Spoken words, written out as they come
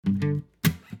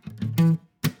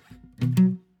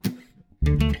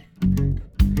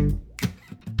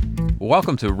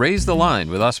Welcome to Raise the Line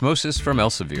with Osmosis from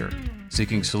Elsevier,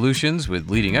 seeking solutions with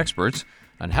leading experts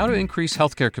on how to increase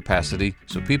healthcare capacity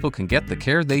so people can get the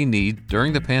care they need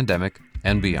during the pandemic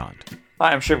and beyond.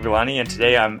 Hi, I'm Shiv Gulani, and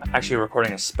today I'm actually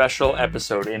recording a special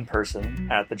episode in person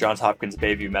at the Johns Hopkins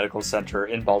Bayview Medical Center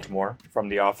in Baltimore from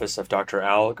the office of Dr.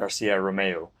 Al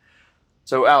Garcia-Romeu.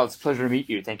 So, Al, it's a pleasure to meet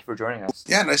you. Thank you for joining us.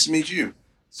 Yeah, nice to meet you.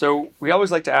 So, we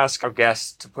always like to ask our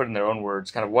guests to put in their own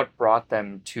words kind of what brought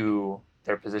them to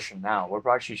their position now. What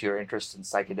brought you to your interest in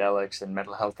psychedelics and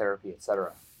mental health therapy,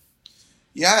 etc.?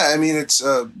 Yeah, I mean, it's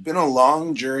been a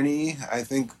long journey. I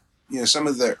think, some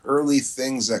of the early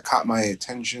things that caught my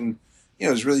attention, it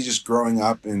was really just growing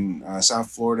up in South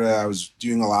Florida. I was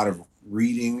doing a lot of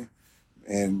reading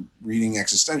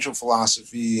existential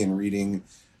philosophy and reading,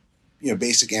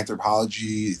 basic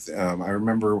anthropology. I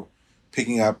remember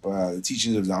picking up the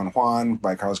Teachings of Don Juan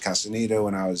by Carlos Castaneda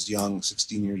when I was young,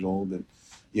 16 years old, and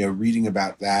reading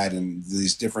about that and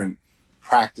these different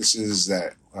practices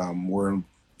that were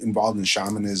involved in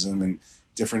shamanism and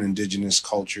different indigenous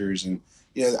cultures. And,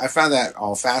 I found that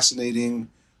all fascinating.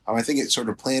 I think it sort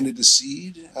of planted a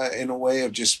seed in a way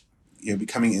of just,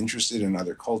 becoming interested in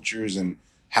other cultures and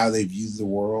how they viewed the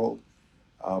world.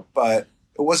 But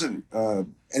it wasn't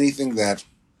anything that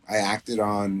I acted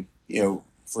on,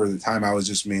 for the time. I was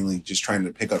just mainly just trying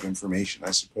to pick up information,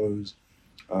 I suppose.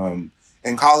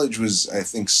 And college was, I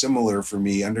think, similar for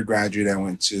me. Undergraduate, I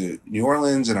went to New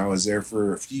Orleans, and I was there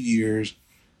for a few years.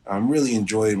 Really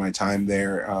enjoyed my time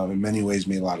there. In many ways,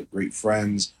 made a lot of great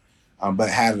friends,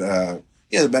 but had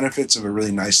the benefits of a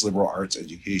really nice liberal arts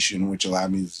education, which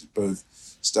allowed me to both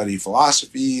study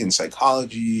philosophy and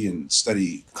psychology and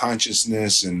study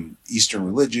consciousness and Eastern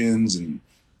religions, and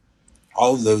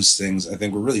all of those things I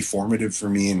think were really formative for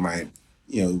me in my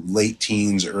late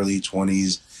teens, early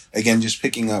 20s. Again, just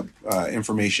picking up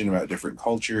information about different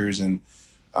cultures and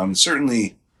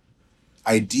certainly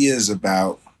ideas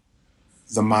about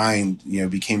the mind,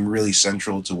 became really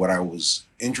central to what I was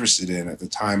interested in at the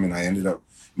time. And I ended up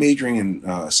majoring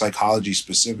in psychology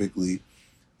specifically.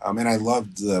 And I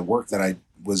loved the work that I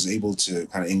was able to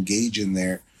kind of engage in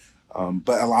there.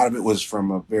 But a lot of it was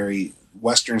from a very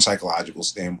Western psychological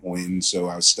standpoint. And so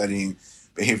I was studying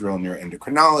behavioral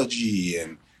neuroendocrinology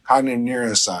and cognitive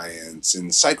neuroscience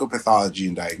and psychopathology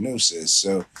and diagnosis.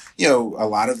 So, a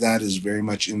lot of that is very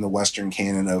much in the Western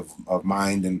canon of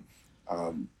mind. And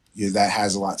that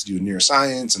has a lot to do with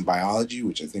neuroscience and biology,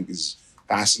 which I think is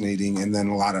fascinating. And then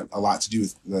a lot to do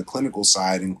with the clinical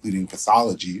side, including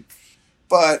pathology.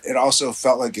 But it also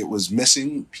felt like it was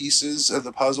missing pieces of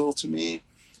the puzzle to me.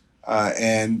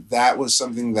 And that was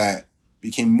something that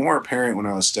became more apparent when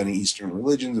I was studying Eastern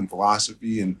religions and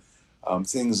philosophy and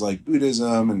things like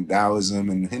Buddhism and Taoism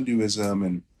and Hinduism.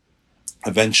 And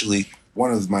eventually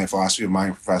one of my philosophy of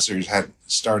mind professors had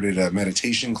started a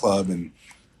meditation club, and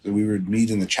so we would meet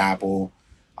in the chapel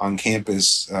on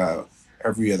campus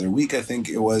every other week, I think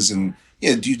it was, and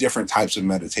do different types of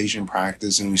meditation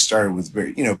practice. And we started with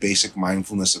very basic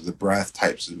mindfulness of the breath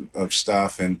types of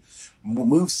stuff, and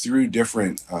moved through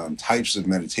different types of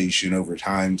meditation over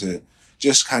time to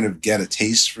just kind of get a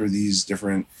taste for these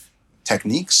different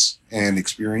techniques and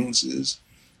experiences.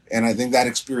 And I think that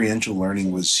experiential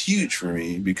learning was huge for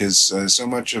me because so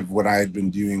much of what I had been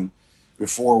doing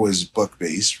before was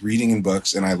book-based, reading in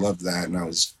books, and I loved that, and I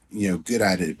was, good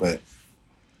at it. But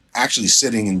actually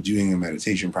sitting and doing a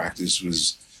meditation practice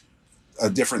was a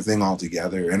different thing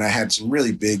altogether. And I had some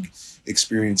really big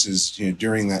experiences,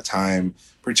 during that time,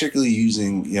 particularly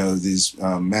using, these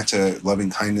metta loving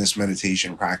kindness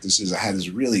meditation practices. I had this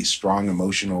really strong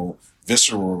emotional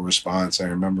visceral response. I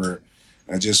remember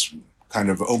just kind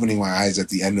of opening my eyes at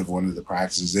the end of one of the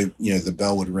practices. The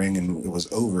bell would ring and it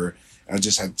was over. And I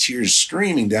just had tears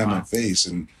streaming down my face,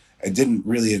 and I didn't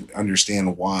really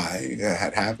understand why it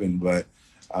had happened, but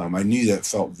I knew that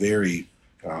felt very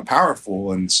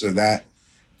powerful. And so that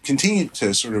continued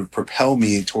to sort of propel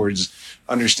me towards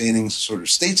understanding sort of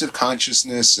states of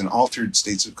consciousness and altered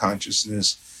states of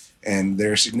consciousness and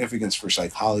their significance for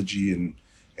psychology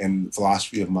and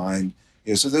philosophy of mind.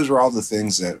 So those were all the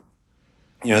things that,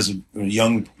 as a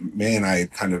young man, I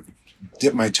kind of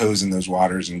dipped my toes in those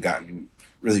waters and gotten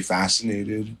really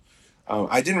fascinated.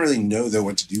 I didn't really know, though,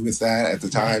 what to do with that at the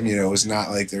time. It was not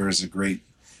like there was a great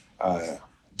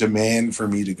demand for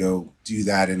me to go do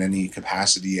that in any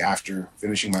capacity after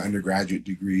finishing my undergraduate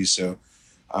degree. So,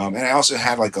 and I also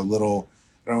had like a little,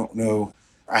 I don't know,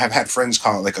 I have had friends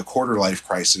call it like a quarter life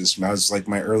crisis. When I was like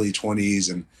my early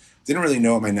 20s and didn't really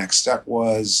know what my next step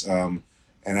was.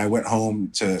 And I went home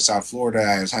to South Florida.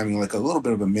 I was having like a little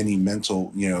bit of a mini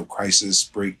mental, crisis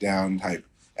breakdown type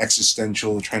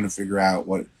existential, trying to figure out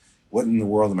what, what in the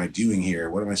world am I doing here?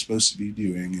 What am I supposed to be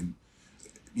doing?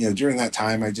 And, during that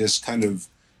time, I just kind of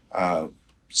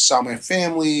saw my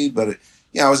family, but,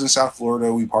 I was in South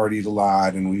Florida. We partied a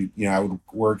lot, and I would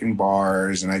work in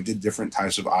bars, and I did different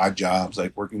types of odd jobs,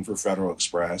 like working for Federal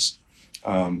Express.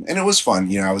 And it was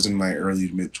fun. I was in my early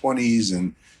to mid 20s,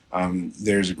 and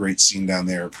there's a great scene down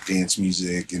there of dance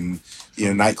music and,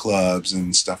 nightclubs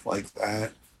and stuff like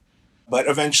that. But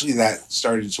eventually that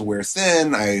started to wear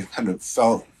thin. I kind of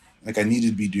felt like I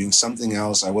needed to be doing something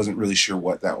else. I wasn't really sure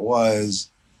what that was.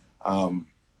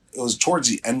 It was towards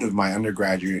the end of my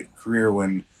undergraduate career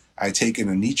when I had taken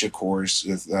a Nietzsche course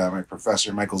with my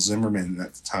professor, Michael Zimmerman,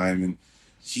 at the time. And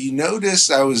he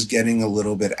noticed I was getting a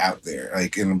little bit out there.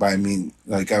 And by I mean,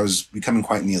 I was becoming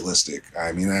quite nihilistic.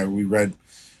 We read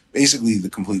basically the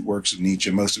complete works of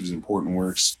Nietzsche, most of his important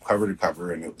works, cover to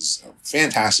cover. And it was a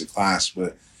fantastic class,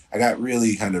 but I got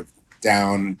really kind of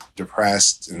down,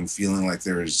 depressed, and feeling like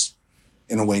there was,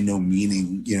 in a way, no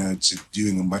meaning, to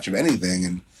doing much of anything.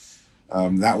 And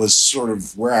that was sort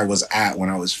of where I was at when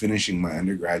I was finishing my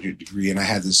undergraduate degree. And I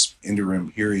had this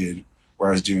interim period where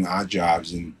I was doing odd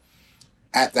jobs. And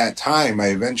at that time, I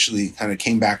eventually kind of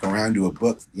came back around to a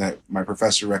book that my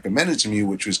professor recommended to me,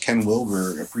 which was Ken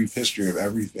Wilber, A Brief History of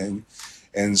Everything.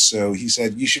 And so he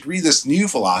said, you should read this new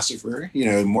philosopher,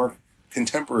 more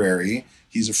contemporary.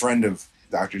 He's a friend of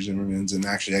Dr. Zimmerman's, and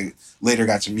actually I later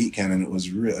got to meet Ken, and it was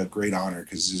a great honor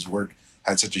because his work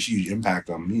had such a huge impact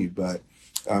on me. But,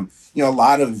 a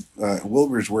lot of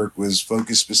Wilber's work was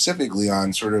focused specifically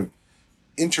on sort of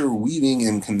interweaving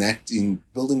and connecting,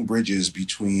 building bridges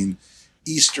between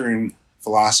Eastern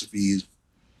philosophies,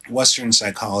 Western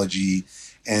psychology,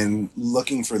 and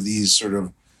looking for these sort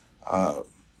of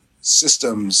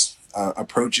systems,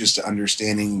 approaches to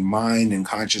understanding mind and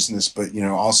consciousness, but,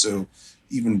 also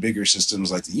even bigger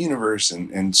systems like the universe.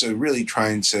 And so really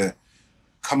trying to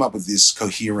come up with this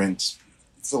coherent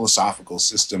philosophical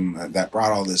system that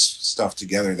brought all this stuff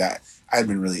together that I'd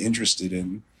been really interested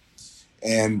in.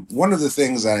 And one of the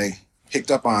things that I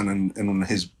picked up on in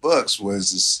his books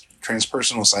was this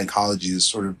transpersonal psychology, is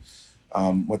sort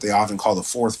of what they often call the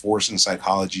fourth force in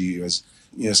psychology. As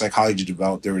psychology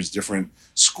developed, there was different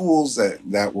schools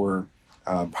that were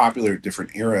popular at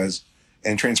different eras.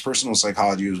 And transpersonal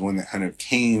psychology was one that kind of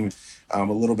came a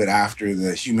little bit after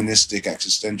the humanistic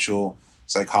existential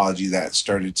psychology that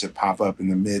started to pop up in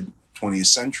the mid 20th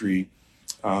century.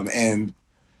 And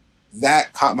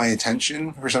that caught my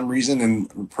attention for some reason,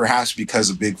 and perhaps because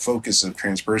a big focus of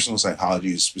transpersonal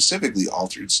psychology is specifically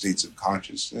altered states of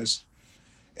consciousness.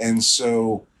 And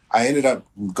so I ended up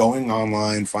going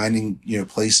online, finding,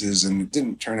 places, and it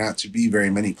didn't turn out to be very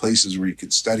many places where you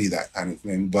could study that kind of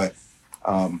thing. But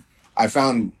I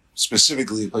found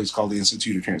specifically a place called the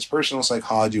Institute of Transpersonal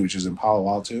Psychology, which is in Palo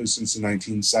Alto since the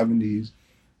 1970s.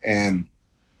 And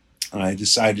I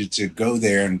decided to go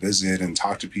there and visit and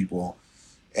talk to people.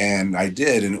 And I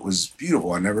did, and it was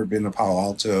beautiful. I've never been to Palo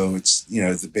Alto. It's,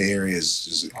 the Bay Area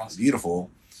is awesome. Beautiful.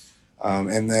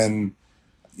 And then,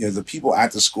 the people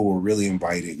at the school were really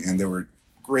inviting, and there were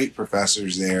great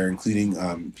professors there,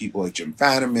 including people like Jim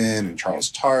Fadiman and Charles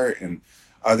Tart and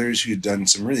others who had done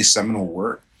some really seminal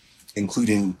work,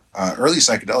 including early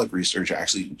psychedelic research.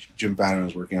 Actually, Jim Fadiman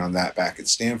was working on that back at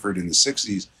Stanford in the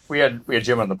 60s. We had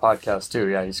Jim on the podcast too.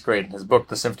 Yeah, he's great. His book,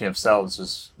 The Symphony of Selves,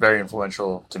 was very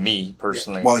influential to me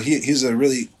personally. Well, he's a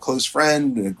really close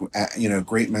friend,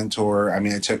 great mentor.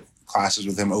 I took classes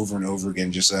with him over and over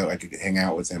again just so I could hang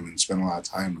out with him and spend a lot of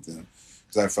time with him,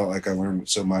 because I felt like I learned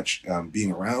so much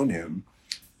being around him.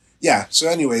 Yeah, so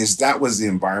anyways, that was the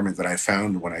environment that I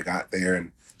found when I got there,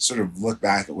 and sort of look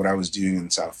back at what I was doing in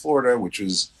South Florida, which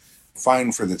was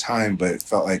fine for the time, but it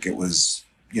felt like it was,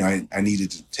 I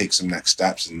needed to take some next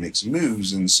steps and make some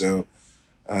moves. And so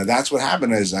that's what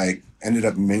happened. As I ended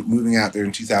up moving out there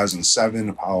in 2007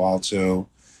 to Palo Alto,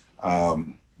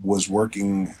 was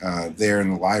working there in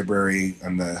the library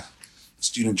on the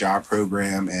student job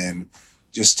program, and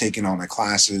just taking all my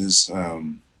classes,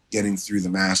 getting through the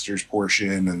master's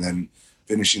portion, and then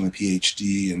finishing the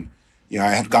PhD. And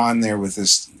I had gone there with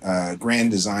this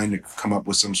grand design to come up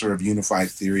with some sort of unified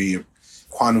theory of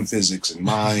quantum physics and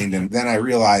mind. And then I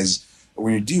realized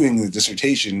when you're doing the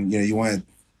dissertation, you want to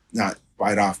not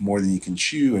bite off more than you can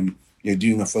chew. And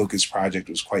doing a focused project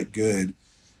was quite good.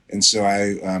 And so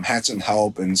I had some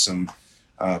help and some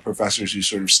professors who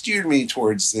sort of steered me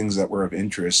towards things that were of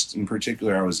interest. In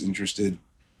particular, I was interested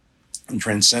in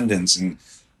transcendence and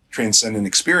transcendent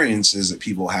experiences that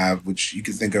people have, which you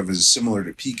could think of as similar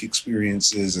to peak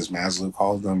experiences, as Maslow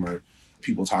called them, or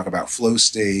people talk about flow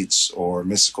states or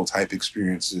mystical type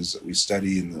experiences that we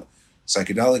study in the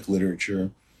psychedelic literature.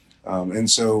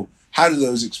 And so how do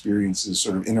those experiences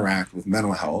sort of interact with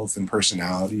mental health and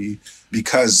personality?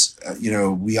 Because,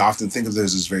 we often think of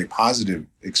those as very positive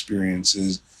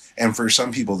experiences. And for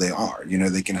some people, they are.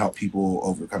 They can help people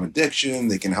overcome addiction.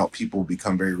 They can help people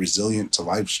become very resilient to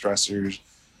life stressors.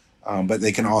 But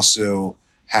they can also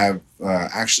have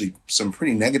actually some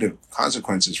pretty negative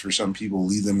consequences for some people,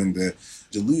 lead them into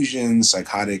delusions,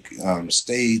 psychotic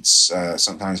states,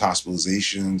 sometimes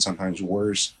hospitalization, sometimes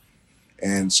worse.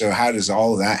 And so how does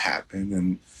all of that happen?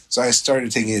 And so I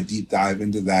started taking a deep dive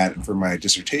into that for my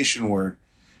dissertation work.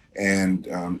 And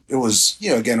it was,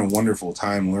 again, a wonderful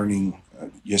time learning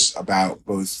just about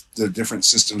both the different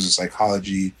systems of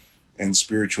psychology and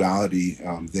spirituality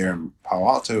there in Palo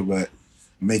Alto, but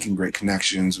making great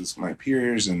connections with my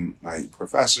peers and my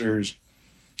professors.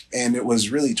 And it was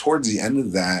really towards the end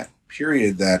of that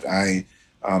period that I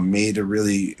made a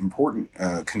really important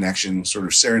connection, sort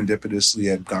of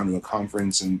serendipitously. I'd gone to a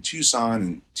conference in Tucson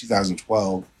in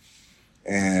 2012,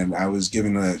 and I was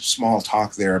given a small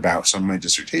talk there about some of my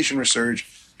dissertation research,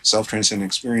 self-transcendent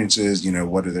experiences,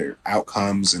 what are their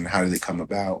outcomes and how do they come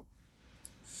about.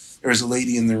 There was a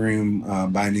lady in the room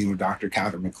by the name of Dr.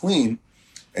 Catherine McLean,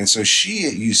 and so she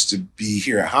used to be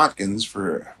here at Hopkins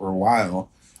for a while,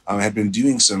 had been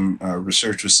doing some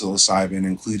research with psilocybin,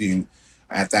 including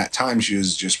at that time she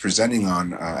was just presenting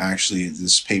on actually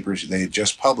this paper they had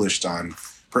just published on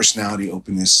personality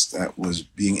openness that was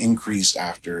being increased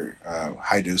after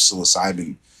high-dose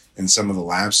psilocybin in some of the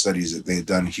lab studies that they had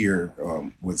done here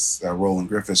with Roland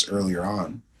Griffiths earlier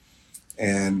on.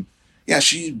 And yeah,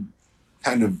 she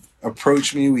kind of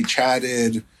approached me, we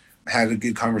chatted, had a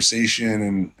good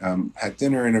conversation, and had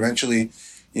dinner, and eventually,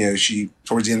 she,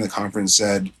 towards the end of the conference,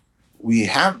 said, we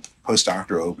have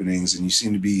postdoctoral openings and you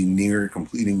seem to be near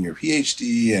completing your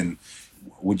PhD, and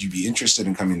would you be interested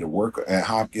in coming to work at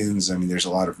Hopkins? I mean, there's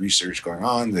a lot of research going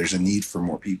on. There's a need for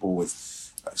more people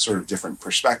with sort of different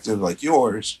perspective like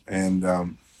yours. And,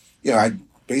 I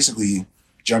basically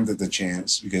jumped at the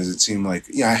chance because it seemed like,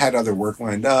 I had other work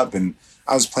lined up and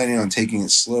I was planning on taking it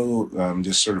slow,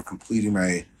 just sort of completing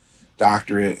my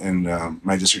doctorate and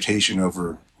my dissertation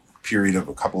over a period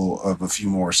of a few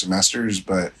more semesters.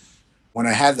 But when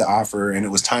I had the offer, and it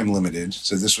was time limited,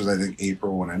 so this was, I think,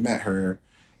 April when I met her,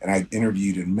 and I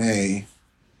interviewed in May,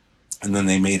 and then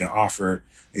they made an offer.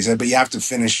 They said, but you have to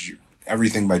finish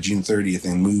everything by June 30th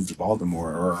and move to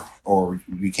Baltimore, or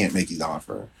we can't make you the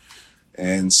offer.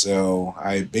 And so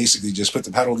I basically just put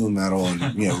the pedal to the metal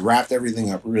and, wrapped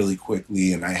everything up really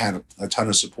quickly. And I had a ton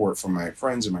of support from my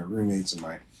friends and my roommates and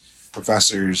my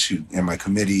professors and my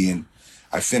committee. And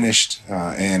I finished,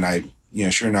 and I,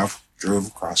 sure enough, drove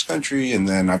across country, and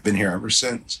then I've been here ever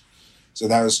since. So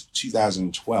that was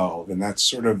 2012, and that's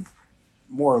sort of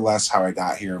more or less how I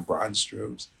got here in broad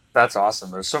strokes. That's awesome.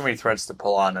 There's so many threads to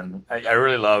pull on, and I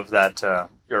really love that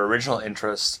your original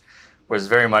interest was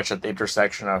very much at the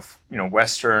intersection of,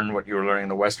 Western, what you were learning in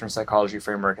the Western psychology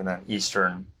framework, and then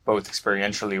Eastern, both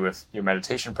experientially with your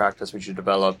meditation practice, which you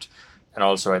developed, and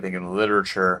also I think in the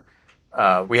literature.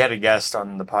 We had a guest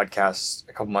on the podcast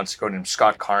a couple months ago named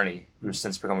Scott Carney, who's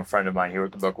since become a friend of mine. He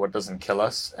wrote the book, What Doesn't Kill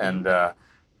Us, and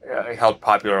helped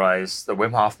popularize the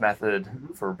Wim Hof method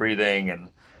for breathing.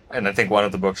 And I think one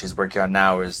of the books he's working on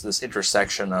now is this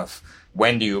intersection of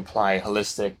when do you apply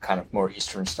holistic, kind of more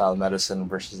Eastern style medicine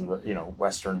versus the,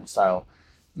 Western style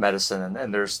medicine.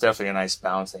 And there's definitely a nice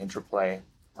balance, the interplay.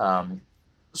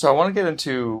 So I want to get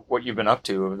into what you've been up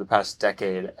to over the past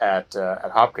decade at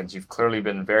Hopkins. You've clearly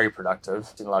been very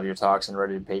productive in a lot of your talks and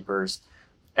read papers.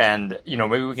 And,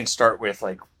 maybe we can start with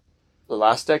like the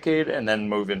last decade and then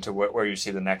move into where you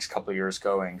see the next couple of years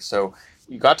going. So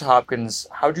you got to Hopkins.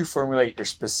 How did you formulate your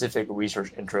specific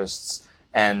research interests?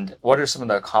 And what are some of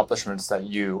the accomplishments that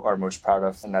you are most proud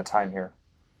of in that time here?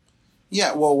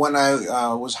 Yeah, well, when I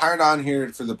was hired on here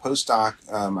for the postdoc,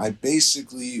 I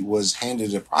basically was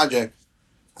handed a project.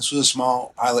 This was a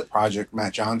small pilot project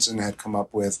Matt Johnson had come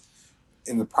up with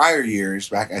in the prior years.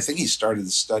 Back, I think he started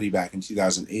the study back in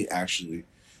 2008, actually.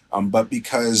 But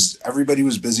because everybody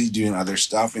was busy doing other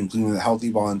stuff, including the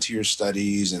healthy volunteer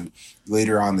studies and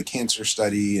later on the cancer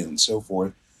study and so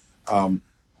forth,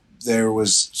 there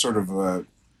was sort of a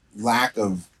lack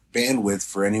of bandwidth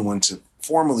for anyone to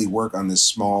formally work on this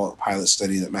small pilot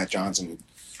study that Matt Johnson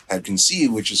had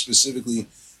conceived, which is specifically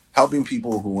helping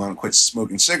people who want to quit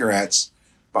smoking cigarettes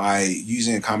by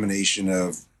using a combination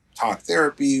of talk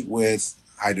therapy with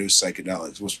high-dose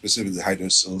psychedelics, well, specifically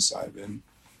high-dose psilocybin.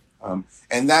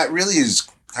 And that really is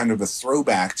kind of a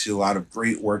throwback to a lot of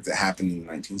great work that happened in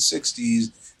the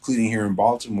 1960s, including here in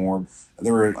Baltimore.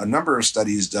 There were a number of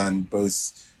studies done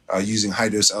both using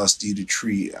high-dose LSD to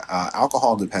treat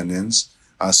alcohol dependence,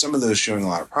 some of those showing a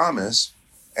lot of promise.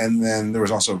 And then there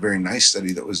was also a very nice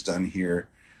study that was done here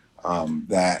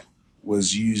that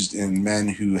was used in men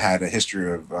who had a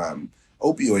history of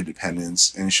opioid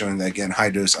dependence, and showing that, again,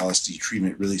 high-dose LSD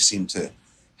treatment really seemed to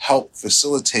help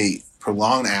facilitate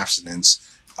prolonged abstinence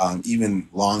even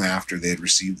long after they had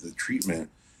received the treatment.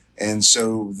 And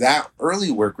so that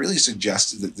early work really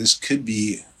suggested that this could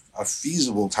be a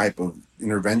feasible type of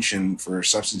intervention for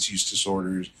substance use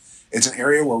disorders. It's an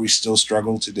area where we still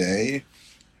struggle today.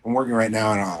 I'm working right now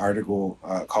on an article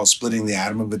called Splitting the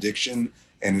Atom of Addiction,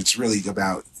 and it's really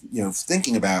about,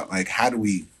 thinking about, like, how do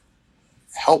we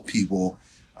help people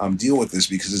deal with this,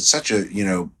 because it's such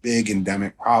a, big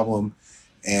endemic problem,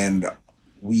 and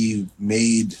we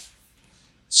made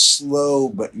slow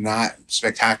but not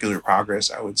spectacular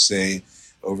progress, I would say,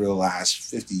 over the last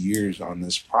 50 years on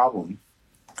this problem.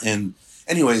 And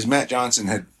anyways, Matt Johnson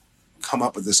had come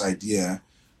up with this idea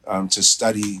to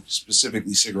study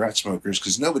specifically cigarette smokers,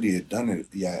 because nobody had done it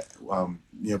yet.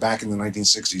 Back in the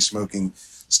 1960s, smoking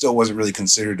still wasn't really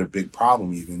considered a big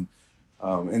problem even.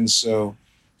 And so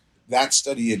that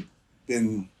study had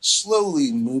been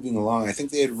slowly moving along. I think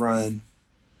they had run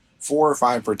 4 or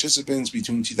 5 participants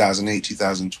between 2008,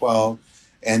 2012.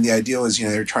 And the idea was,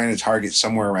 they're trying to target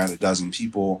somewhere around a dozen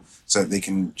people so that they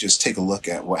can just take a look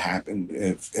at what happened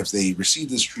if they received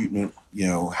this treatment,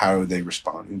 how are they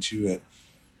responding to it.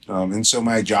 And so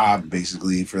my job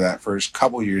basically for that first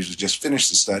couple years was just finish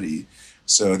the study.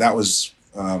 So that was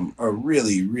a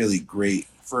really, really great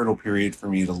fertile period for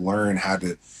me to learn how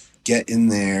to get in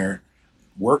there,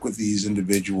 work with these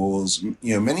individuals.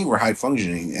 Many were high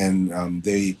functioning, and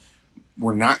they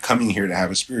were not coming here to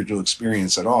have a spiritual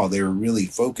experience at all. They were really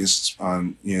focused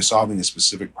on, solving a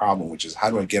specific problem, which is, how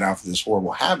do I get out of this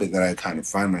horrible habit that I kind of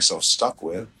find myself stuck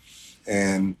with?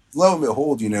 And lo and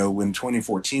behold, when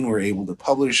 2014 we were able to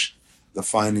publish the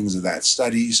findings of that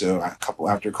study. So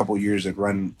after a couple of years, I'd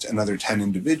run another 10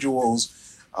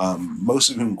 individuals, most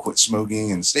of whom quit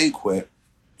smoking and stayed quit.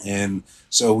 And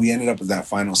so we ended up with that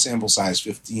final sample size,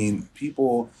 15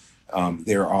 people.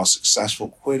 They were all successful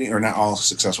quitting, or not all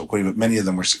successful quitting, but many of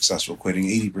them were successful quitting.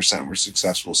 80% were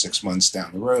successful 6 months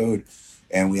down the road.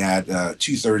 And we had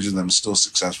 2/3 of them still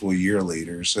successful a year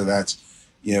later. So that's,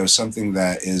 something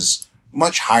that is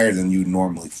much higher than you would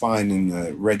normally find in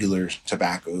the regular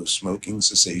tobacco smoking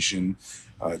cessation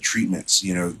treatments.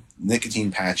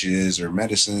 Nicotine patches or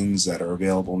medicines that are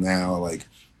available now, like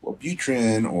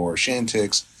Wellbutrin or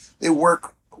Chantix, they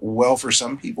work well for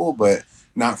some people, but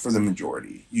not for the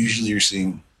majority. Usually you're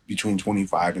seeing between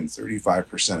 25 and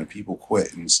 35% of people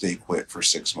quit and stay quit for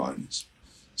 6 months.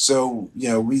 So,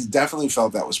 we definitely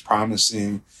felt that was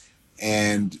promising.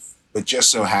 And it just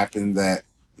so happened that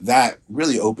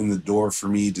really opened the door for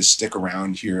me to stick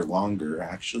around here longer,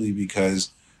 actually,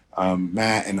 because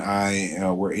Matt and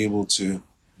I were able to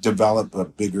develop a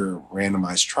bigger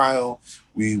randomized trial.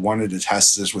 We wanted to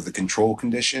test this with a control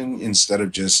condition instead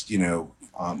of just,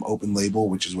 open label,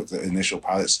 which is what the initial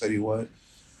pilot study was.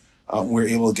 We were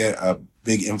able to get a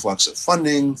big influx of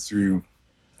funding through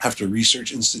Hefter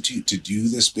Research Institute to do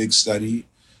this big study,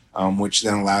 which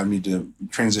then allowed me to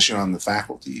transition on the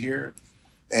faculty here.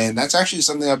 And that's actually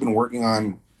something I've been working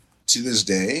on to this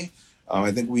day.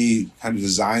 I think we kind of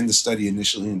designed the study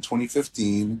initially in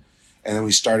 2015, and then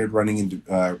we started running into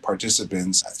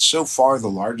participants. So far, the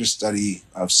largest study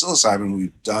of psilocybin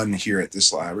we've done here at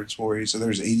this laboratory. So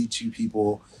there's 82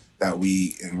 people that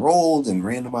we enrolled and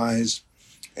randomized,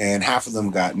 and half of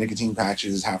them got nicotine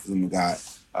patches, half of them got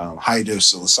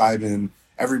high-dose psilocybin.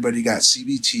 Everybody got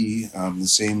CBT, the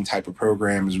same type of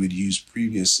program as we'd used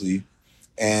previously.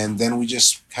 And then we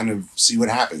just kind of see what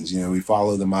happens. We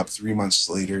follow them up 3 months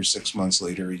later, 6 months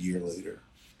later, a year later.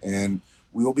 And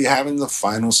we will be having the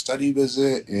final study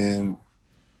visit in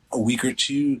a week or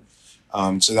two,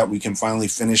 so that we can finally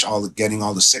finish getting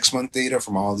all the 6-month data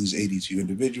from all these 82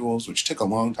 individuals, which took a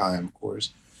long time, of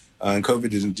course. And COVID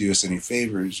didn't do us any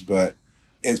favors, but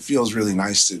it feels really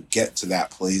nice to get to that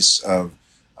place of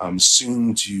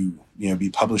soon to be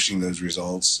publishing those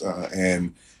results.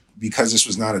 And because this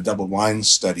was not a double-blind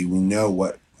study, we know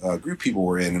what group people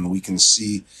were in, and we can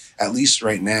see, at least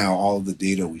right now, all of the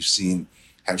data we've seen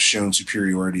have shown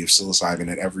superiority of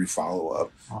psilocybin at every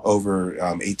follow-up over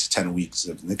 8 to 10 weeks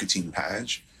of nicotine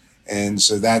patch. And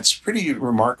so that's pretty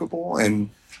remarkable. And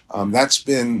that's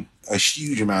been a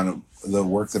huge amount of the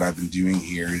work that I've been doing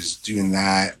here, is doing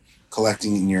that,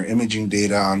 collecting your imaging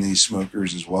data on these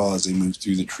smokers as well as they move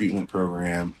through the treatment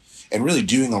program, and really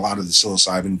doing a lot of the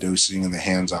psilocybin dosing and the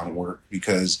hands-on work,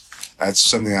 because that's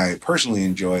something I personally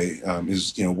enjoy,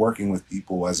 is, working with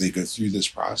people as they go through this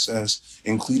process,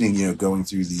 including, going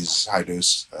through these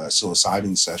high-dose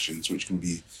psilocybin sessions, which can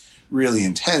be really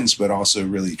intense, but also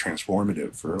really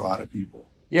transformative for a lot of people.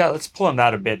 Yeah, let's pull on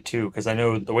that a bit too, because I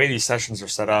know the way these sessions are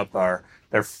set up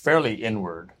they're fairly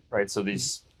inward, right? So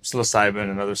these psilocybin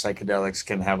and other psychedelics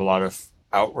can have a lot of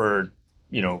outward,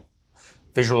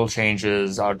 visual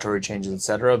changes, auditory changes,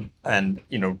 etc. And,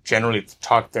 generally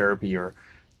talk therapy, you're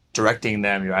directing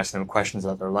them, you're asking them questions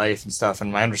about their life and stuff.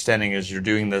 And my understanding is you're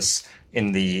doing this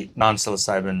in the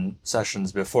non-psilocybin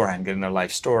sessions beforehand, getting their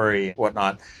life story,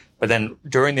 whatnot. But then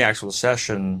during the actual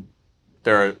session,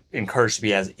 they're encouraged to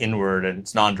be as inward and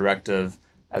it's non-directive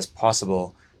as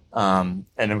possible. And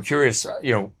I'm curious,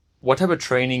 what type of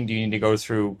training do you need to go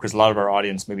through? Because a lot of our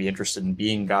audience may be interested in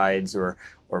being guides or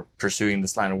pursuing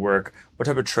this line of work. What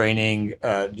type of training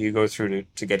do you go through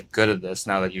to get good at this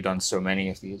now that you've done so many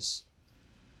of these?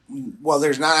 Well,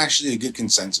 there's not actually a good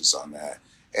consensus on that.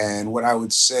 And what I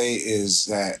would say is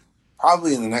that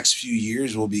probably in the next few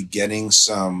years, we'll be getting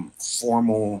some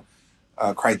formal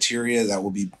criteria that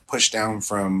will be pushed down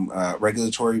from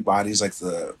regulatory bodies like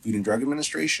the Food and Drug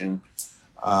Administration.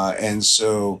 And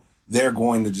so they're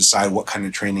going to decide what kind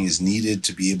of training is needed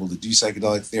to be able to do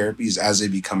psychedelic therapies as they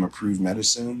become approved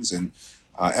medicines. And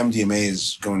MDMA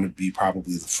is going to be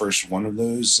probably the first one of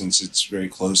those, since it's very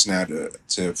close now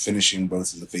to finishing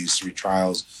both of the phase 3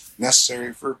 trials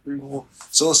necessary for approval.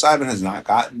 Psilocybin has not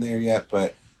gotten there yet,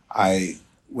 but I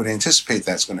would anticipate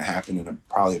that's going to happen in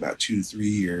probably about 2 to 3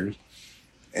 years.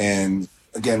 And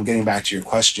again, getting back to your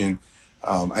question,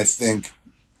 I think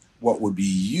what would be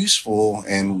useful,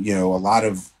 and, a lot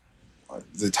of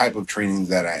the type of training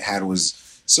that I had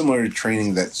was similar to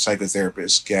training that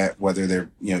psychotherapists get, whether they're,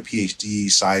 PhD,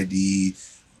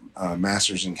 PsyD,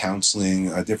 masters in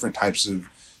counseling, different types of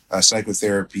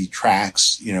psychotherapy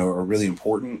tracks, are really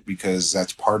important because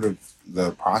that's part of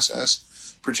the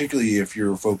process, particularly if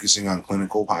you're focusing on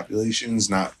clinical populations,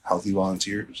 not healthy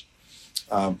volunteers.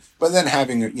 But then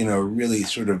having, a really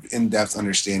sort of in-depth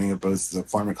understanding of both the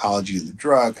pharmacology of the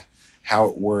drug, how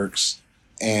it works,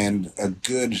 and a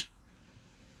good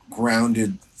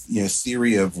grounded,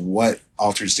 theory of what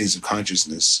altered states of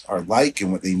consciousness are like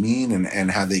and what they mean,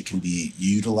 and how they can be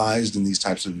utilized in these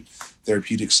types of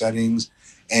therapeutic settings.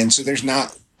 And so there's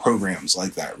not programs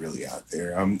like that really out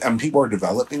there. And people are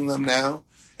developing them now.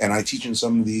 And I teach in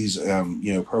some of these,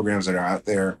 programs that are out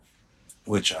there,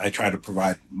 which I try to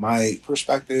provide my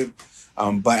perspective.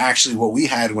 But actually what we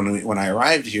had when I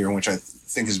arrived here, and which I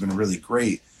think has been really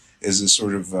great, is this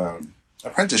sort of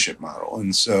apprenticeship model.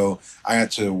 And so I got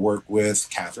to work with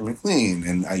Catherine McLean,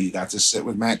 and I got to sit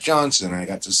with Matt Johnson. I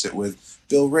got to sit with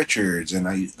Bill Richards, and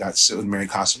I got to sit with Mary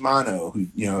Casamano, who,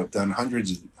 have done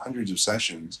hundreds of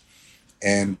sessions.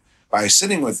 And by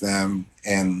sitting with them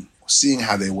and seeing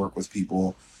how they work with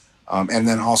people, and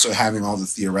then also having all the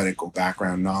theoretical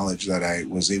background knowledge that I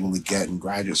was able to get in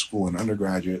graduate school and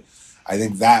undergraduate, I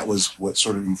think that was what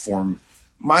sort of informed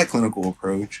my clinical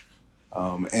approach.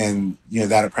 And,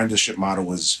 that apprenticeship model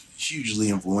was hugely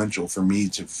influential for me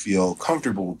to feel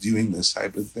comfortable doing this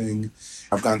type of thing.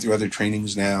 I've gone through other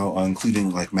trainings now,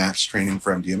 including like MAPS training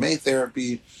for MDMA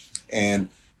therapy. And,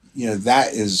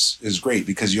 that is great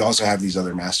because you also have these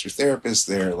other master therapists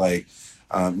there, like,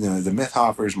 the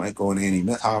Mythhoffers, Michael and Annie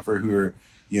Mythhoffer, who are,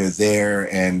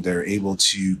 there, and they're able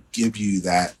to give you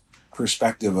that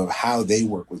perspective of how they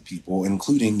work with people,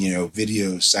 including,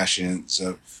 video sessions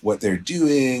of what they're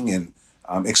doing and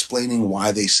explaining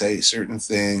why they say certain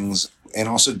things, and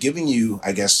also giving you,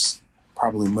 I guess,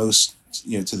 probably most,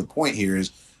 to the point here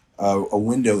is a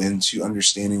window into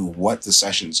understanding what the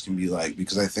sessions can be like,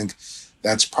 because I think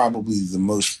that's probably the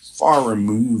most far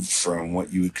removed from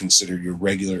what you would consider your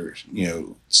regular,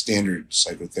 standard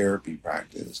psychotherapy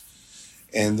practice.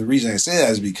 And the reason I say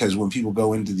that is because when people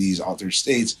go into these altered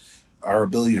states, our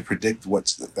ability to predict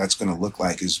what that's going to look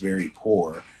like is very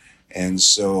poor. And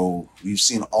so we've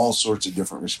seen all sorts of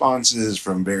different responses,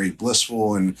 from very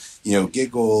blissful and,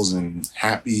 giggles and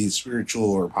happy, spiritual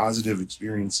or positive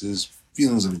experiences,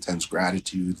 feelings of intense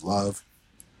gratitude, love,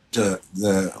 to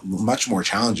the much more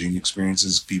challenging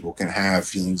experiences people can have,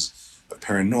 feelings of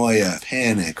paranoia,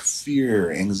 panic,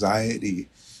 fear, anxiety.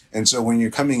 And so when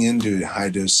you're coming into a high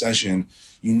dose session,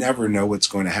 you never know what's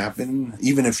going to happen.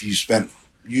 Even if you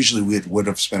usually we would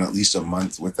have spent at least a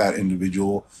month with that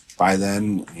individual by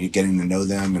then, you're getting to know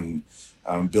them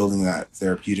and building that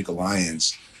therapeutic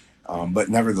alliance. But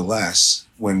nevertheless,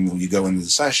 when you go into the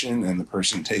session and the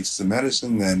person takes the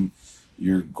medicine, then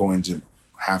you're going to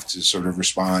have to sort of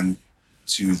respond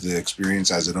to the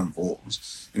experience as it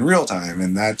unfolds in real time.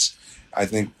 And that's, I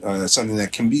think, something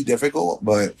that can be difficult,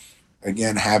 but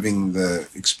again, having the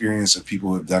experience of people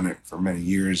who have done it for many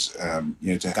years,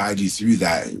 to guide you through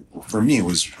that, for me,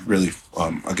 was really,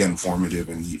 again, formative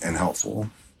and helpful.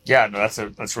 Yeah, no,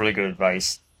 that's really good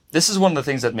advice. This is one of the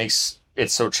things that makes it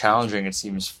so challenging, it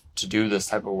seems, to do this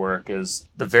type of work, is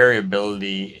the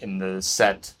variability in the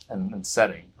set and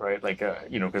setting, right? Like,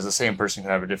 because the same person can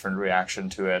have a different reaction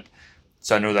to it.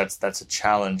 So I know that's a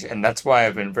challenge, and that's why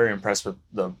I've been very impressed with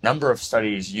the number of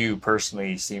studies you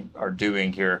personally are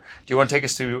doing here. Do you want to take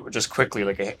us through just quickly,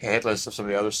 like a hit list of some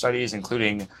of the other studies,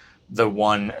 including the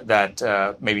one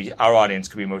that maybe our audience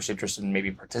could be most interested in maybe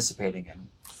participating in?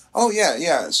 Oh,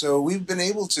 yeah. So we've been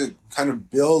able to kind of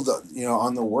build,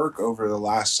 on the work over the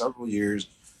last several years.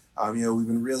 We've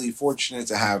been really fortunate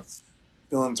to have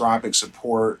philanthropic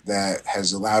support that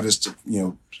has allowed us to,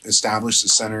 establish the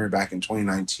center back in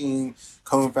 2019.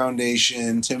 Cone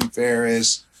Foundation, Tim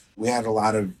Ferriss. We had a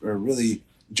lot of really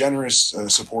generous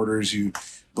supporters who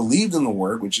believed in the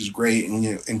work, which is great,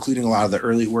 and including a lot of the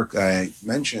early work that I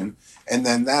mentioned. And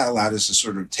then that allowed us to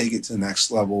sort of take it to the next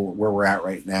level where we're at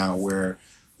right now, where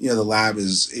the lab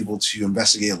is able to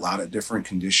investigate a lot of different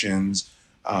conditions.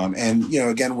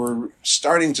 Again, we're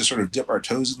starting to sort of dip our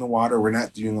toes in the water. We're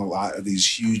not doing a lot of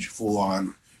these huge,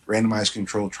 full-on randomized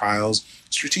controlled trials.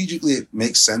 Strategically, it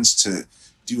makes sense to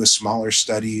do a smaller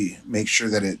study, make sure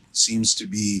that it seems to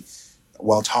be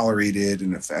well-tolerated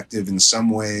and effective in some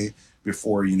way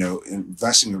before,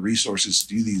 investing the resources to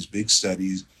do these big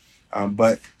studies.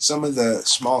 But some of the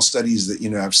small studies that,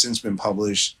 have since been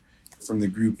published from the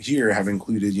group here have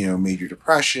included, major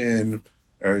depression.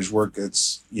 There's work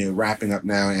that's, wrapping up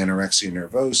now, anorexia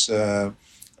nervosa.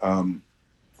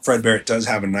 Fred Barrett does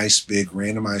have a nice big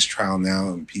randomized trial now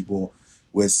in people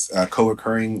with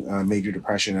co-occurring major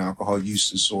depression, alcohol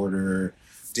use disorder.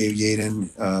 Dave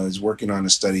Yaden is working on a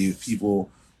study of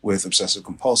people with obsessive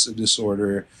compulsive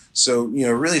disorder. So,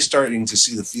 really starting to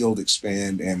see the field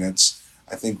expand, and it's,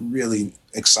 I think, really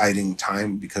exciting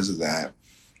time because of that.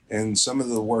 And some of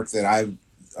the work that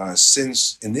I've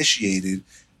since initiated,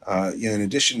 in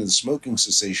addition to the smoking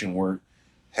cessation work,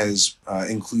 has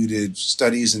included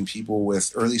studies in people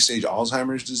with early stage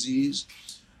Alzheimer's disease.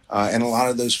 And a lot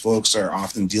of those folks are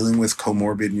often dealing with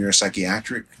comorbid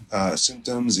neuropsychiatric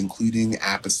symptoms, including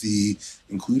apathy,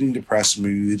 including depressed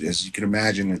mood. As you can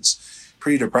imagine, it's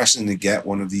pretty depressing to get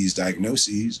one of these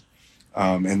diagnoses,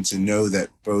 and to know that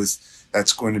both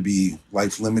that's going to be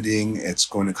life-limiting, it's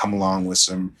going to come along with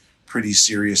some pretty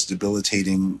serious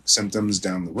debilitating symptoms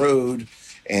down the road.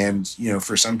 And,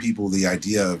 for some people, the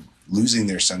idea of losing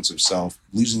their sense of self,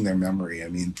 losing their memory,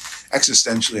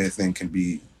 existentially, I think, can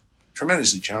be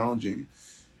tremendously challenging.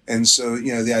 And so,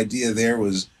 the idea there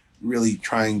was really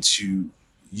trying to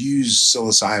use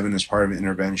psilocybin as part of an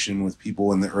intervention with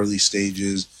people in the early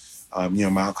stages,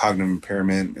 mild cognitive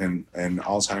impairment and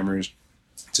Alzheimer's,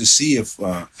 to see if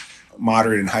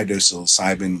moderate and high dose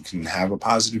psilocybin can have a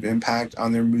positive impact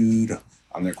on their mood,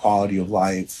 on their quality of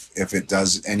life, if it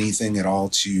does anything at all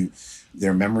to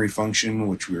their memory function,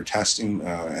 which we were testing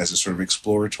as a sort of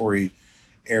exploratory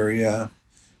area.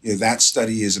 That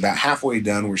study is about halfway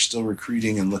done. We're still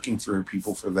recruiting and looking for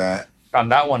people for that. On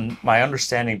that one, my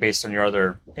understanding, based on your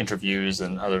other interviews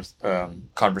and other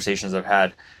conversations I've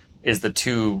had, is the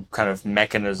two kind of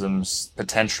mechanisms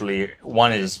potentially.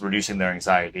 One is reducing their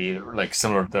anxiety, like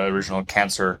similar to the original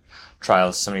cancer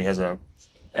trials. Somebody has a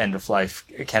end-of-life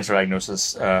cancer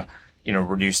diagnosis,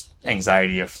 reduced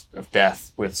anxiety of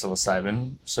death with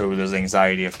psilocybin. So there's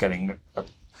anxiety of getting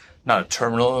not a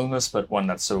terminal illness, but one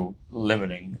that's so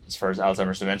limiting as far as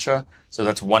Alzheimer's dementia. So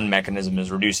that's one mechanism, is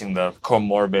reducing the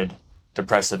comorbid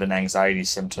depressive and anxiety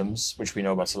symptoms, which we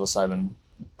know about psilocybin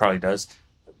probably does.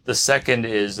 The second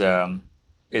is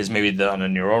maybe on a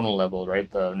neuronal level, right?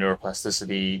 The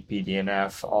neuroplasticity,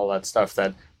 BDNF, all that stuff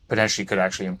that potentially could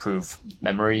actually improve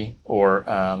memory. Or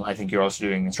I think you're also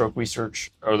doing stroke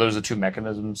research. Are those the two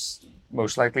mechanisms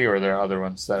most likely, or are there other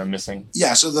ones that are missing?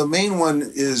 Yeah, so the main one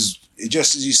is,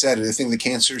 just as you said, I think the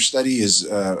cancer study is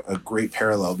a great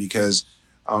parallel, because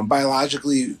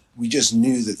biologically, we just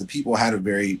knew that the people had a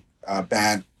very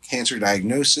bad cancer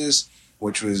diagnosis,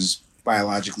 which was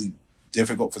biologically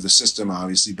difficult for the system,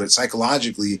 obviously, but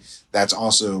psychologically, that's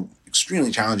also extremely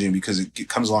challenging because it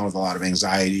comes along with a lot of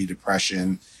anxiety,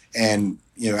 depression, and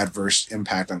adverse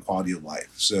impact on quality of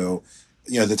life. So,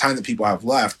 the time that people have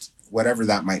left, whatever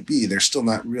that might be, they're still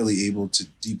not really able to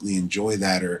deeply enjoy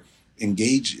that or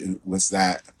engage with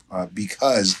that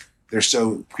because they're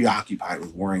so preoccupied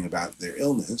with worrying about their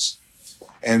illness.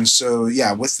 And so,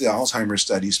 with the Alzheimer's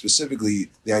study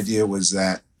specifically, the idea was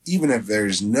that even if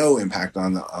there's no impact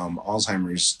on the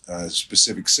Alzheimer's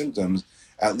specific symptoms,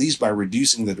 at least by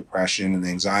reducing the depression and the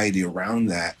anxiety around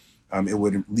that, it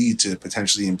would lead to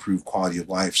potentially improved quality of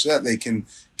life so that they can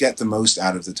get the most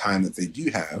out of the time that they do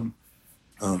have.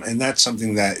 And that's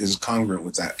something that is congruent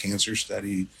with that cancer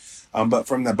study. But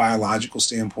from the biological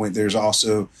standpoint, there's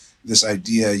also this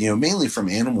idea, mainly from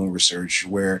animal research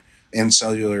and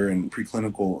cellular and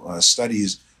preclinical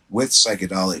studies with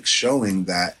psychedelics showing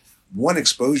that one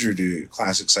exposure to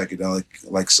classic psychedelic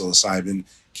like psilocybin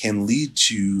can lead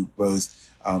to both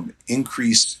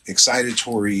increased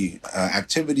excitatory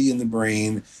activity in the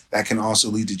brain that can also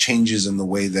lead to changes in the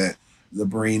way that the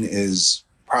brain is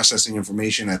processing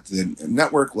information at the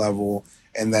network level,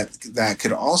 and that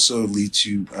could also lead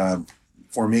to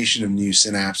formation of new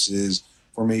synapses,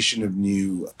 formation of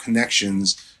new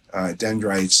connections,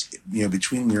 dendrites,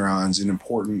 between neurons in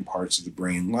important parts of the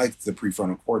brain, like the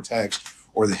prefrontal cortex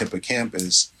or the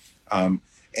hippocampus. And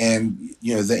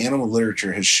the animal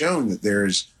literature has shown that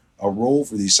there's a role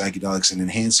for these psychedelics in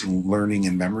enhancing learning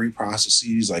and memory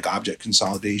processes like object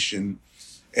consolidation.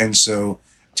 And so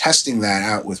testing that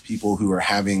out with people who are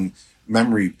having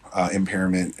memory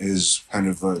impairment is kind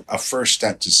of a first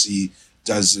step to see,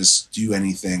 does this do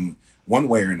anything one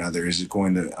way or another? Is it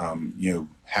going to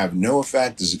have no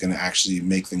effect? Is it going to actually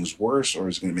make things worse, or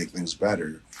is it going to make things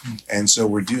better? And so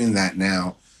we're doing that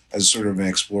now as sort of an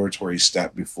exploratory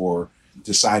step before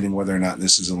deciding whether or not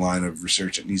this is a line of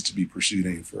research that needs to be pursued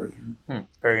any further.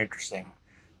 Very interesting.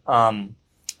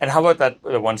 And how about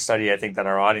the one study I think that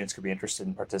our audience could be interested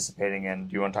in participating in?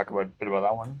 Do you want to talk a bit about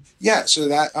that one? Yeah, so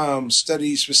that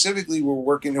study specifically, we're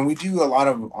working, and we do a lot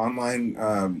of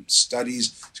online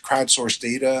studies, crowdsourced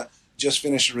data. Just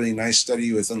finished a really nice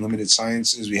study with Unlimited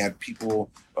Sciences. We had people,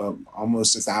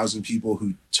 almost 1,000 people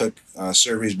who took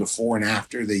surveys before and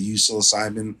after they used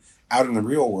psilocybin out in the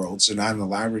real world, so not in the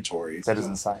laboratory.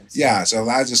 Citizen science. Yeah, so it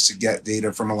allows us to get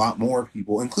data from a lot more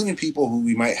people, including people who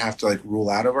we might have to rule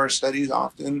out of our studies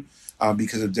often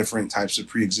because of different types of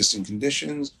pre-existing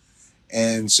conditions.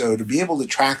 And so to be able to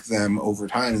track them over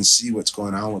time and see what's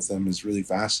going on with them is really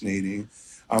fascinating.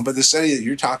 But the study that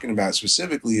you're talking about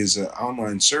specifically is an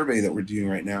online survey that we're doing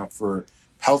right now for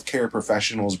healthcare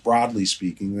professionals, broadly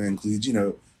speaking. That includes,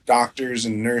 doctors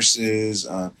and nurses,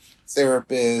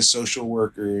 therapists, social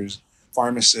workers,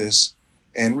 pharmacists.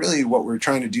 And really what we're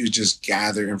trying to do is just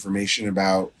gather information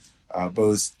about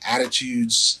both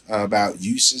attitudes, about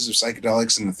uses of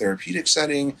psychedelics in the therapeutic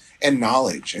setting, and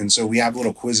knowledge. And so we have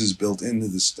little quizzes built into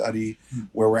the study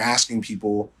where we're asking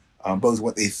people both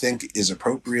what they think is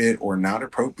appropriate or not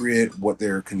appropriate, what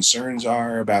their concerns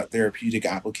are about therapeutic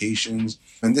applications.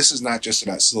 And this is not just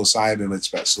about psilocybin, but it's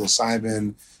about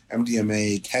psilocybin,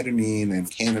 MDMA, ketamine,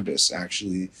 and cannabis,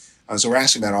 actually. So we're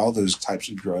asking about all those types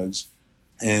of drugs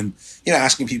and,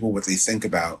 asking people what they think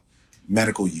about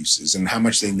medical uses and how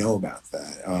much they know about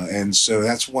that. And so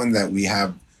that's one that we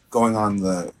have going on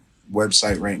the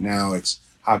website right now. It's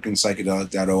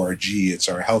hopkinspsychedelic.org. It's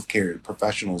our healthcare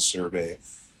professionals survey.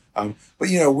 But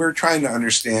we're trying to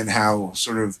understand how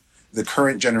sort of the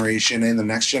current generation and the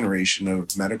next generation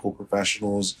of medical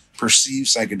professionals perceive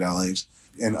psychedelics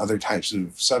and other types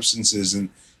of substances, and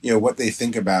what they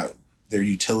think about their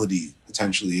utility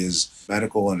potentially as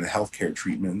medical and healthcare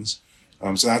treatments.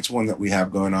 So that's one that we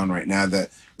have going on right now that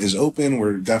is open.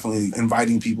 We're definitely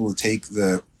inviting people to take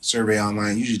the survey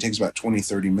online. It usually takes about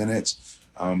 20-30 minutes,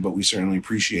 but we certainly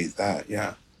appreciate that.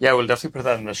 Yeah. Yeah, we'll definitely put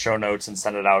that in the show notes and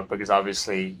send it out, because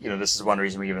obviously, this is one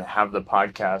reason we even have the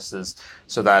podcast, is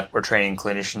so that we're training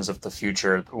clinicians of the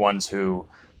future, the ones who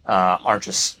aren't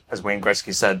just, as Wayne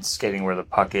Gretzky said, skating where the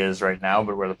puck is right now,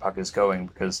 but where the puck is going.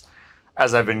 Because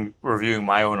as I've been reviewing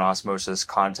my own osmosis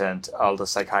content, all the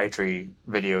psychiatry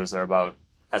videos are about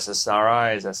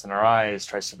SSRIs, SNRIs,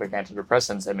 tricyclic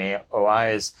antidepressants,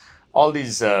 MAOIs, all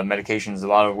these medications, a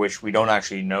lot of which we don't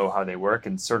actually know how they work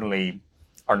and certainly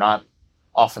are not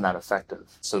often that effective.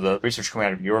 So the research coming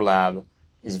out of your lab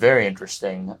is very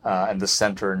interesting, and the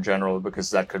center in general,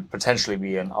 because that could potentially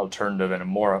be an alternative and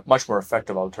much more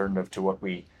effective alternative to what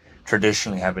we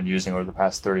traditionally have been using over the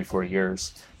past 34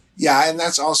 years. Yeah, and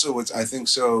that's also what's, I think,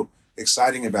 so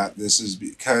exciting about this, is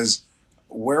because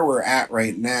where we're at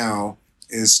right now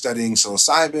is studying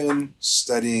psilocybin,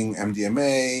 studying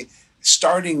MDMA,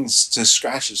 starting to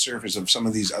scratch the surface of some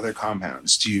of these other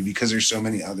compounds too, because there's so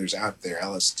many others out there.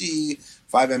 LSD,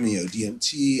 5-MeO,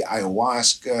 DMT,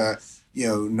 ayahuasca,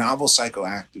 novel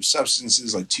psychoactive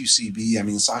substances like 2CB. I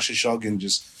mean, Sasha Shulgin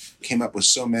just came up with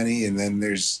so many, and then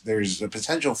there's a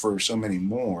potential for so many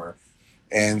more.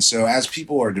 And so as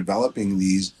people are developing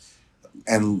these,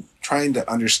 and trying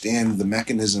to understand the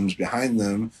mechanisms behind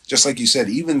them. Just like you said,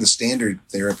 even the standard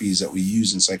therapies that we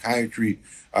use in psychiatry,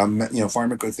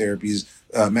 pharmacotherapies,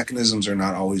 mechanisms are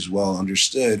not always well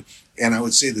understood. And I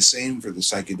would say the same for the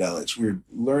psychedelics. We're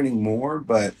learning more,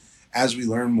 but as we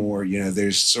learn more,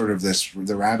 there's sort of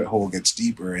the rabbit hole gets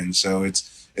deeper. And so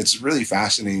it's really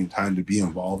fascinating time to be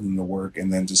involved in the work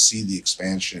and then to see the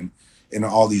expansion in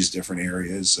all these different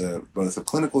areas, both the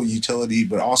clinical utility,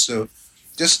 but also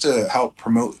just to help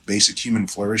promote basic human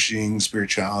flourishing,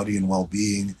 spirituality, and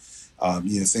well-being.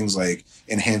 Things like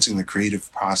enhancing the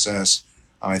creative process.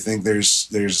 I think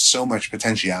there's so much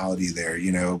potentiality there.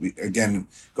 Again,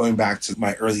 going back to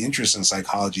my early interest in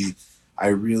psychology, I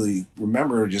really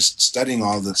remember just studying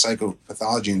all the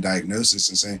psychopathology and diagnosis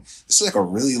and saying, this is like a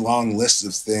really long list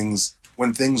of things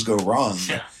when things go wrong.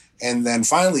 Yeah. And then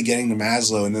finally getting to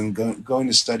Maslow and then going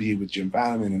to study with Jim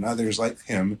Fadiman and others like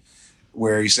him,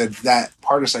 where he said that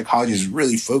part of psychology is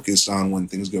really focused on when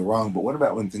things go wrong. But what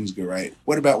about when things go right?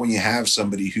 What about when you have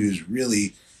somebody who's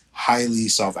really highly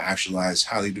self-actualized,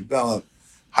 highly developed,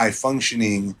 high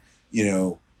functioning,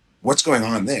 what's going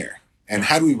on there? And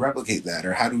how do we replicate that?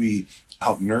 Or how do we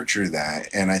help nurture that?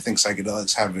 And I think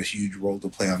psychedelics have a huge role to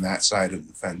play on that side of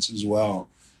the fence as well.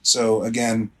 So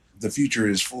again, the future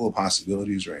is full of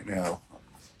possibilities right now.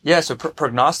 Yeah, so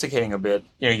prognosticating a bit,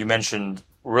 you mentioned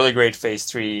really great phase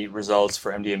 3 results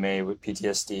for MDMA with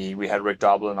PTSD. We had Rick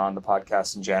Doblin on the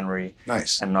podcast in January.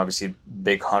 Nice. And obviously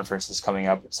big conferences coming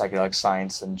up, Psychedelic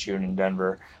Science in June in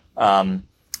Denver. And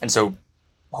so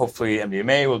hopefully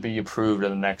MDMA will be approved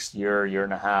in the next year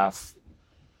and a half.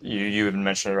 You even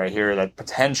mentioned it right here that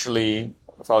potentially,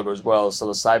 if all goes well,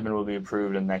 psilocybin will be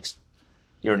approved in the next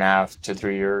year and a half to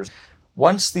 3 years.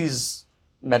 Once these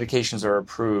medications are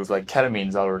approved, like ketamine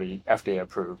is already FDA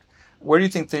approved, where do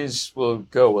you think these will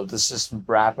go? Will this just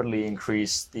rapidly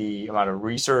increase the amount of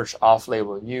research,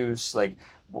 off-label use? Like,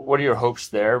 what are your hopes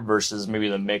there versus maybe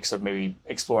the mix of maybe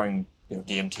exploring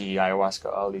DMT,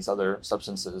 ayahuasca, all these other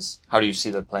substances? How do you see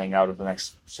that playing out over the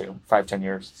next, 5-10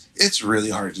 years? It's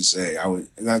really hard to say.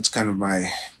 That's kind of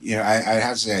my, I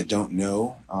have to say I don't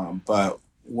know. But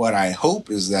what I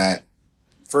hope is that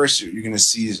first you're going to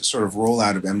see sort of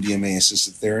rollout of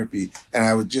MDMA-assisted therapy. And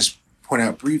I would just point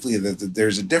out briefly that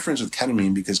there's a difference with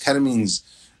ketamine because ketamine's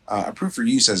approved for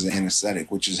use as an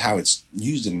anesthetic, which is how it's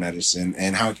used in medicine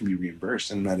and how it can be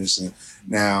reimbursed in medicine.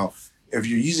 Now, if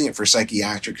you're using it for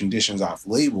psychiatric conditions off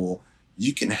label,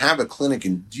 you can have a clinic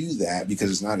and do that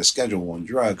because it's not a Schedule I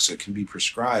drug, so it can be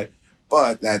prescribed,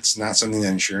 but that's not something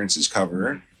that insurance is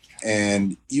covered.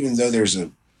 And even though there's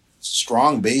a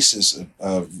strong basis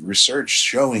of research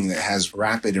showing that it has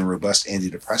rapid and robust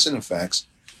antidepressant effects,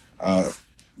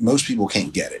 most people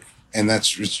can't get it. And that's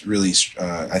just really,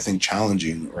 I think,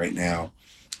 challenging right now.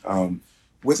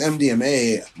 With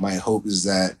MDMA, my hope is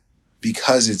that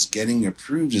because it's getting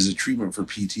approved as a treatment for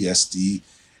PTSD,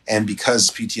 and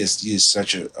because PTSD is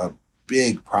such a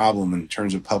big problem in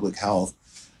terms of public health,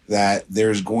 that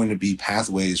there's going to be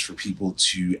pathways for people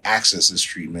to access this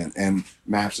treatment. And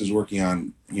MAPS is working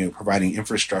on, providing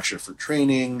infrastructure for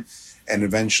training, and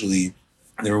eventually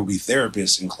there will be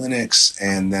therapists in clinics,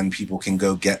 and then people can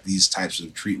go get these types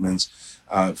of treatments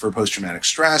for post-traumatic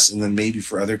stress, and then maybe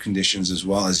for other conditions as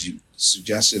well, as you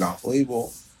suggested,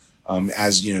 off-label,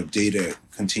 as data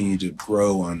continue to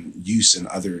grow on use in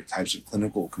other types of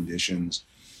clinical conditions.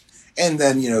 And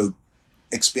then,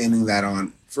 expanding that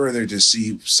on further to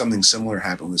see something similar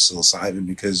happen with psilocybin,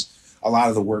 because a lot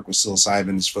of the work with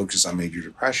psilocybin is focused on major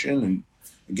depression. And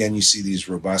again, you see these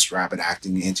robust,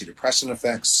 rapid-acting antidepressant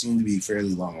effects seem to be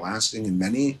fairly long-lasting in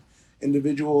many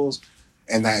individuals.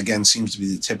 And that, again, seems to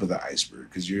be the tip of the iceberg,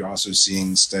 because you're also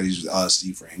seeing studies with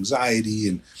LSD for anxiety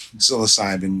and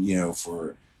psilocybin,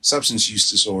 for substance use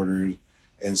disorders.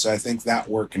 And so I think that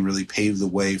work can really pave the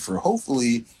way for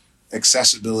hopefully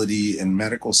accessibility in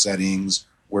medical settings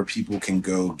where people can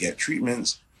go get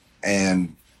treatments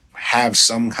and have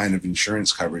some kind of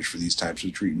insurance coverage for these types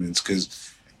of treatments.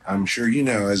 Because I'm sure,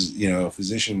 as a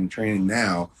physician in training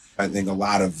now, I think a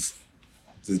lot of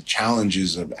the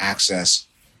challenges of access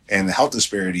and the health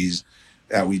disparities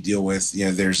that we deal with,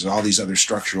 there's all these other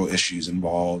structural issues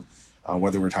involved,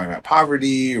 whether we're talking about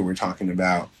poverty or we're talking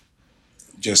about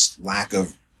just lack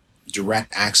of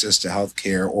direct access to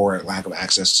healthcare or lack of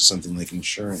access to something like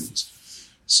insurance.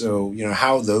 So,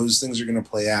 how those things are going to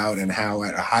play out and how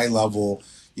at a high level,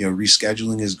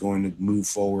 rescheduling is going to move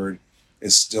forward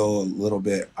is still a little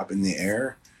bit up in the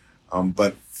air.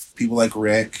 But people like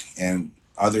Rick and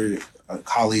other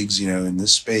colleagues, in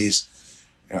this space,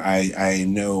 I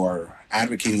know are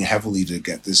advocating heavily to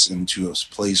get this into a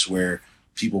place where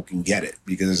people can get it,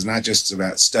 because it's not just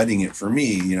about studying it. For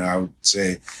me, you know, I would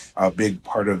say a big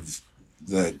part of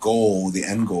the goal, the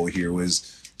end goal here,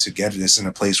 was to get this in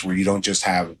a place where you don't just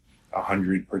have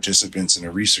 100 participants in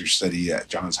a research study at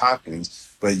Johns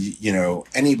Hopkins, but you know,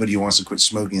 anybody who wants to quit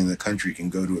smoking in the country can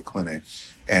go to a clinic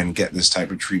and get this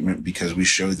type of treatment, because we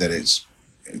showed that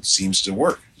it seems to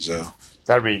work. So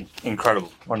that'd be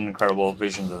incredible. What an incredible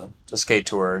vision to skate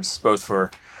towards, both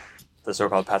for the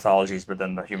so-called pathologies, but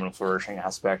then the human flourishing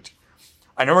aspect.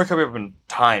 I know we're coming up in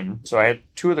time, so I had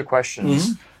two other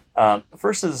questions. The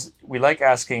first is, we like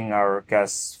asking our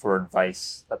guests for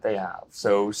advice that they have.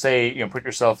 So say, you know, put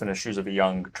yourself in the shoes of a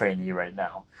young trainee right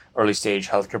now, early stage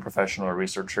healthcare professional or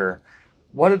researcher.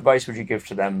 What advice would you give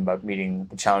to them about meeting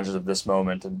the challenges of this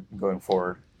moment and going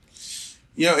forward?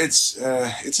 You know, it's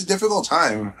a difficult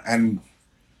time, and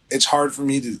it's hard for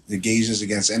me to gauge this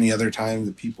against any other time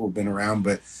that people have been around.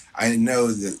 But I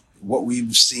know that what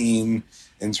we've seen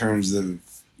in terms of,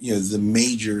 you know, the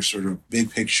major sort of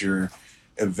big picture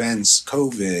events,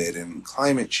 COVID and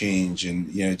climate change,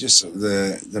 and, you know, just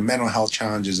the mental health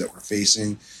challenges that we're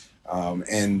facing,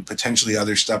 and potentially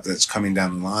other stuff that's coming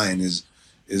down the line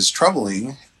is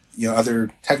troubling. You know,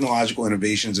 other technological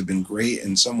innovations have been great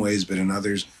in some ways, but in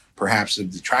others perhaps have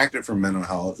detracted from mental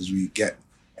health as we get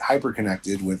hyper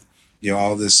connected with, you know,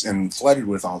 all this and flooded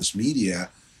with all this media.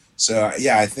 So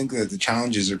yeah, I think that the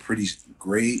challenges are pretty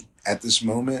great at this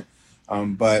moment,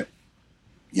 but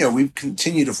you know, we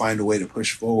continue to find a way to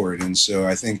push forward. And so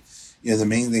I think, you know, the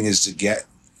main thing is to get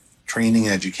training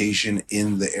education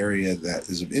in the area that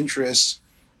is of interest.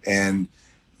 And,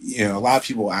 you know, a lot of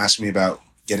people ask me about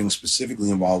getting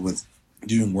specifically involved with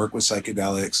doing work with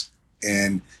psychedelics.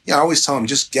 And, you know, I always tell them,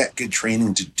 just get good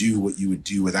training to do what you would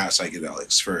do without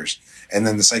psychedelics first. And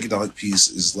then the psychedelic piece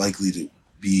is likely to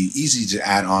be easy to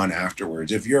add on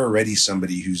afterwards. If you're already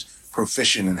somebody who's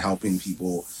proficient in helping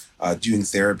people doing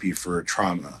therapy for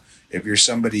trauma, if you're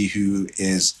somebody who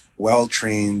is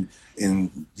well-trained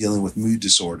in dealing with mood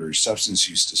disorders, substance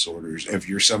use disorders, if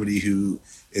you're somebody who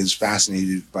is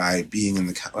fascinated by being in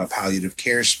the palliative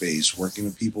care space, working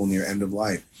with people in their end of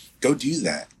life, go do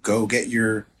that. Go get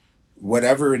your,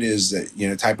 whatever it is that, you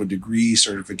know, type of degree,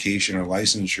 certification, or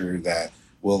licensure that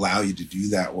will allow you to do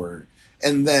that work.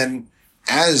 And then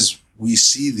as we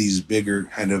see these bigger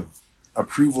kind of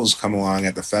approvals come along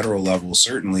at the federal level,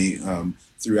 certainly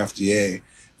through FDA,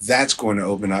 that's going to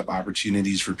open up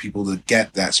opportunities for people to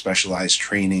get that specialized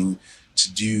training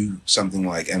to do something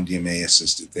like MDMA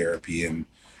assisted therapy and,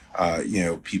 you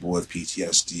know, people with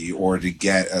PTSD, or to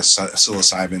get a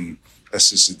psilocybin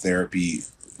assisted therapy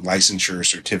licensure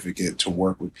certificate to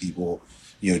work with people,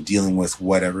 you know, dealing with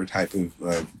whatever type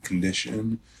of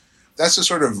condition. That's the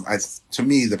sort of, to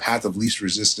me, the path of least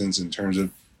resistance in terms of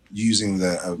using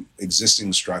the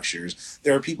existing structures.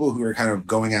 There are people who are kind of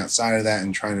going outside of that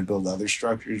and trying to build other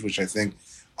structures, which I think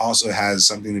also has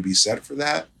something to be said for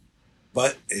that.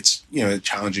 But it's, you know,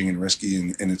 challenging and risky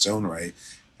in its own right.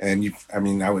 And I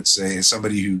mean, I would say, as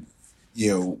somebody who,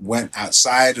 you know, went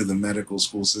outside of the medical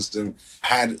school system,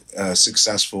 had a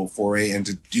successful foray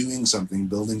into doing something,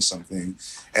 building something,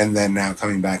 and then now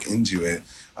coming back into it,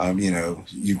 you know,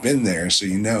 you've been there, so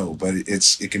you know, but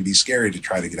it can be scary to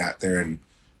try to get out there and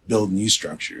build new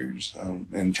structures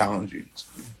and challenging.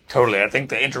 Totally. I think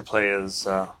the interplay is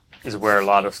where a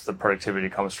lot of the productivity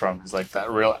comes from. It's like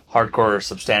that real hardcore,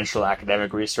 substantial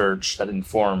academic research that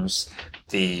informs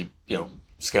the, you know,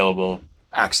 scalable,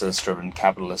 access-driven,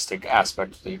 capitalistic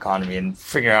aspect of the economy, and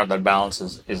figuring out that balance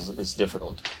is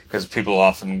difficult because people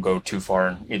often go too far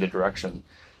in either direction.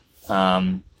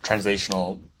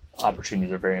 Translational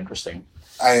opportunities are very interesting.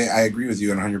 I agree with you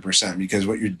 100%, because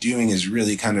what you're doing is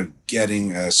really kind of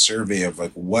getting a survey of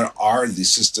like, what are the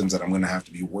systems that I'm going to have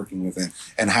to be working within,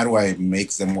 and how do I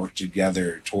make them work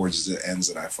together towards the ends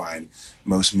that I find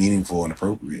most meaningful and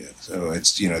appropriate. So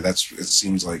it's, you know, it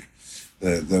seems like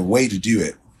the way to do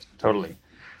it. Totally.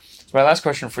 So my last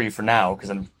question for you for now,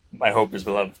 because my hope is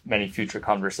we'll have many future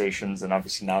conversations, and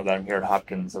obviously now that I'm here at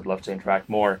Hopkins, I'd love to interact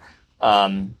more.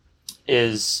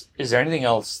 Is there anything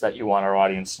else that you want our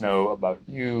audience to know about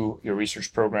you, your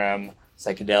research program,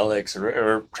 psychedelics,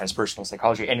 or transpersonal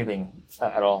psychology, anything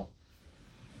at all?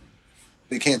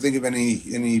 They can't think of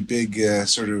any big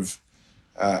sort of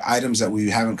items that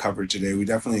we haven't covered today. We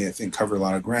definitely, I think, cover a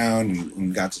lot of ground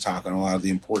and got to talk on a lot of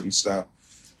the important stuff.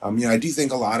 You know, I do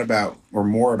think a lot about, or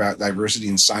more about, diversity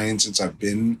in science since I've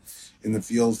been in the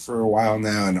field for a while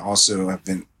now, and also have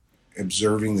been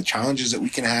observing the challenges that we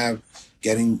can have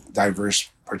getting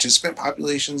diverse participant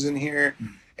populations in here.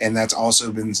 And that's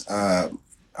also been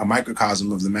a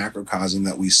microcosm of the macrocosm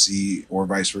that we see, or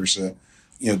vice versa,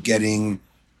 you know, getting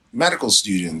medical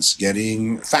students,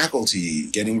 getting faculty,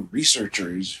 getting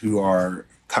researchers who are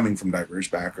coming from diverse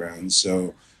backgrounds.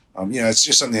 So, it's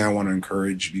just something I want to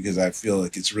encourage because I feel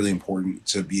like it's really important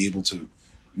to be able to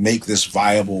make this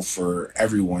viable for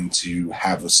everyone to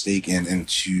have a stake in and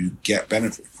to get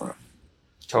benefit from.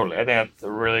 Totally. I think that's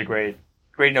a really great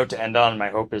note to end on. My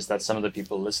hope is that some of the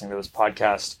people listening to this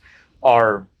podcast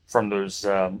are from those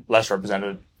less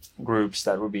represented groups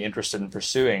that would be interested in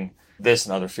pursuing this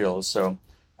and other fields. So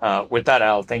with that,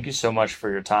 Al, thank you so much for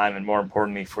your time and more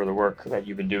importantly for the work that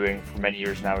you've been doing for many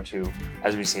years now to,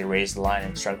 as we say, raise the line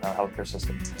and strengthen our healthcare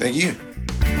system. Thank you.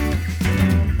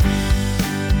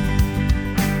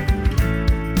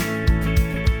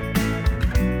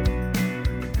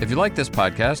 If you like this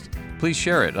podcast, please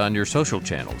share it on your social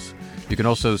channels. You can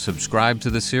also subscribe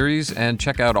to the series and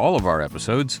check out all of our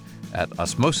episodes at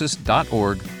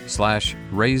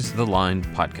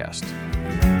osmosis.org/raisethelinepodcast.